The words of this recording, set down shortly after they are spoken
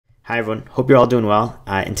Hi everyone, hope you're all doing well.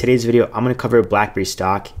 In today's video, I'm going to cover BlackBerry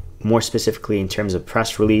stock, more specifically in terms of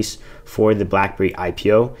press release for the BlackBerry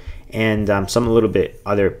IPO and some a little bit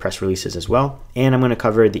other press releases as well. And I'm going to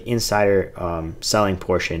cover the insider selling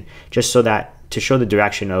portion, just so that to show the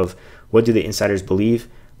direction of what do the insiders believe.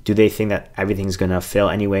 Do they think that everything's going to fail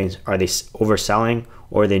anyways? Are they overselling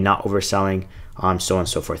or are they not overselling? So on and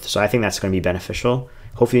so forth. So I think that's going to be beneficial.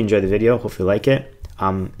 Hopefully you enjoy the video. Hopefully you like it.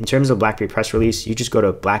 In terms of BlackBerry press release, you just go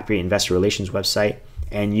to BlackBerry Investor Relations website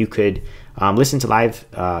and you could listen to live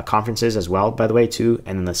conferences as well, by the way, too,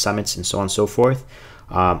 and then the summits and so on and so forth.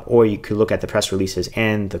 Or you could look at the press releases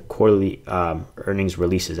and the quarterly earnings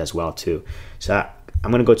releases as well, too. So I'm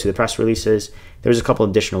going to go to the press releases. There's a couple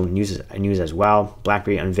additional news as well.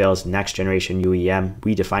 BlackBerry unveils next generation UEM,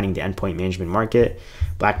 redefining the endpoint management market.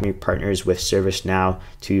 BlackBerry partners with ServiceNow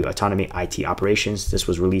to automate IT operations. This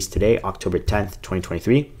was released today, October 10th,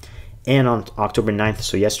 2023. And on October 9th,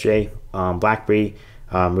 so yesterday, BlackBerry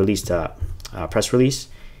released a press release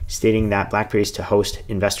stating that BlackBerry is to host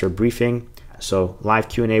investor briefing. So live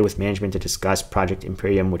Q&A with management to discuss Project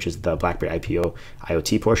Imperium, which is the BlackBerry IPO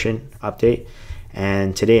IOT portion update.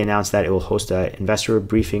 And today announced that it will host an investor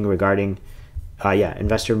briefing regarding the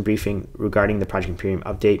Project Imperium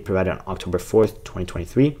update provided on October 4th,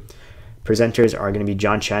 2023. Presenters are going to be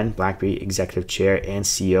John Chen, BlackBerry Executive Chair and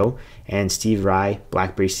CEO, and Steve Rai,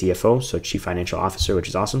 BlackBerry CFO, so Chief Financial Officer, which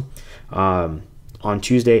is awesome. On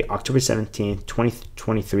Tuesday, October 17th,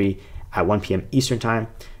 2023 at 1 p.m. Eastern Time.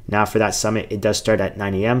 Now for that summit, it does start at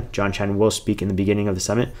 9 a.m. John Chen will speak in the beginning of the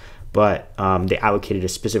summit, but they allocated a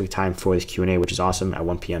specific time for this Q&A, which is awesome, at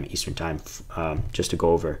 1 p.m. Eastern Time, just to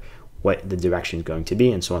go over what the direction is going to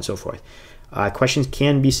be and so on and so forth. Questions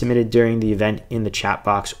can be submitted during the event in the chat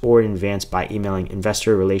box or in advance by emailing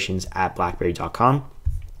investorrelations@blackberry.com.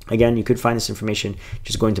 Again, you could find this information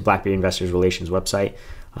just going to BlackBerry Investor Relations website,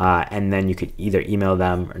 and then you could either email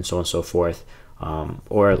them and so on and so forth,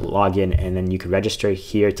 or log in and then you could register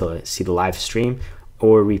here to see the live stream,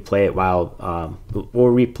 or replay it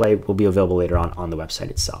replay will be available later on the website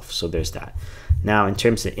itself. So there's that. Now, in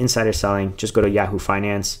terms of insider selling, just go to Yahoo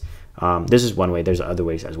Finance. This is one way. There's other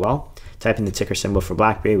ways as well. Type in the ticker symbol for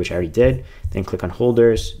BlackBerry, which I already did. Then click on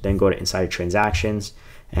holders. Then go to insider transactions.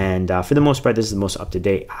 And for the most part, this is the most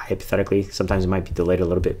up-to-date. Hypothetically, sometimes it might be delayed a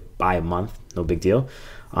little bit by a month. No big deal.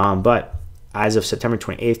 But as of September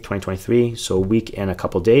 28th, 2023, so a week and a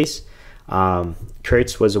couple days,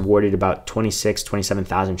 Kurtz was awarded about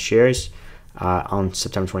 27,000 shares on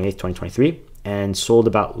September 28th, 2023, and sold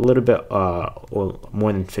about a little bit or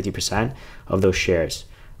more than 50% of those shares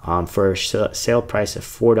for a sale price of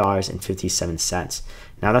 $4.57.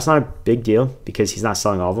 Now that's not a big deal because he's not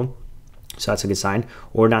selling all of them, so that's a good sign,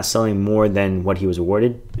 or not selling more than what he was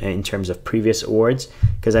awarded in terms of previous awards.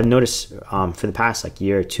 Because I've noticed for the past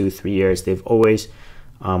year, 2, 3 years, they've always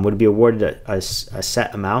would be awarded a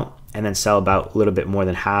set amount and then sell about a little bit more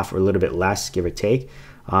than half or a little bit less, give or take.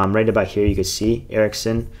 Right about here, you can see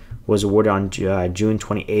Ericsson was awarded on June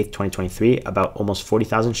 28th, 2023, about almost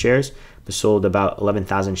 40,000 shares, but sold about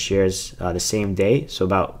 11,000 shares the same day, so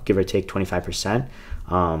about, give or take, 25%.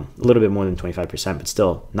 A little bit more than 25%, but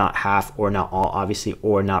still not half or not all, obviously,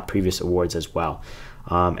 or not previous awards as well.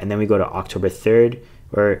 And then we go to October 3rd,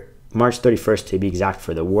 or March 31st to be exact,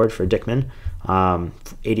 for the award for Dickman,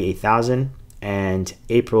 88,000, and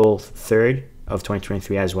April 3rd of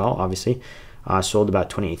 2023 as well, obviously, sold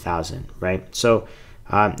about 28,000, right? So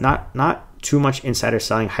not too much insider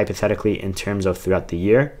selling hypothetically in terms of throughout the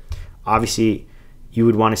year. Obviously, you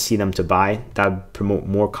would want to see them to buy. That would promote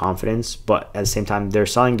more confidence, but at the same time, they're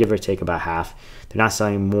selling give or take about half. They're not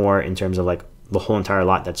selling more in terms of the whole entire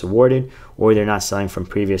lot that's awarded, or they're not selling from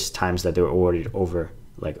previous times that they were awarded over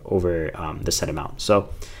the set amount. So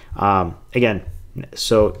again,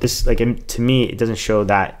 so this, to me, it doesn't show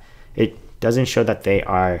that they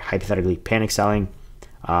are hypothetically panic selling,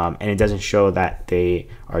 and it doesn't show that they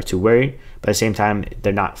are too worried, but at the same time,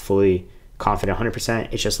 they're not fully confident 100%.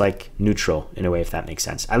 It's just neutral in a way, if that makes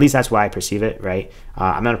sense. At least that's why I perceive it, right?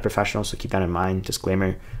 I'm not a professional, so keep that in mind.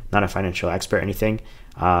 Disclaimer, not a financial expert or anything.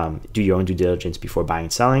 Do your own due diligence before buying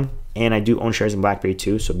and selling. And I do own shares in BlackBerry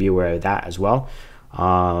too, so be aware of that as well.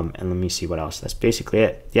 And let me see what else. That's basically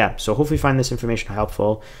it. Yeah, so hopefully you find this information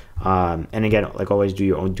helpful. And again, like always, do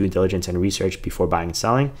your own due diligence and research before buying and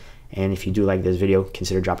selling. And if you do like this video,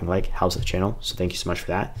 consider dropping a like. Helps the channel, so thank you so much for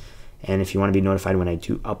that. And if you want to be notified when I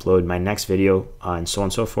do upload my next video and so on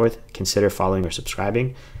and so forth, consider following or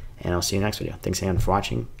subscribing. And I'll see you next video. Thanks again for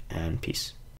watching, and peace.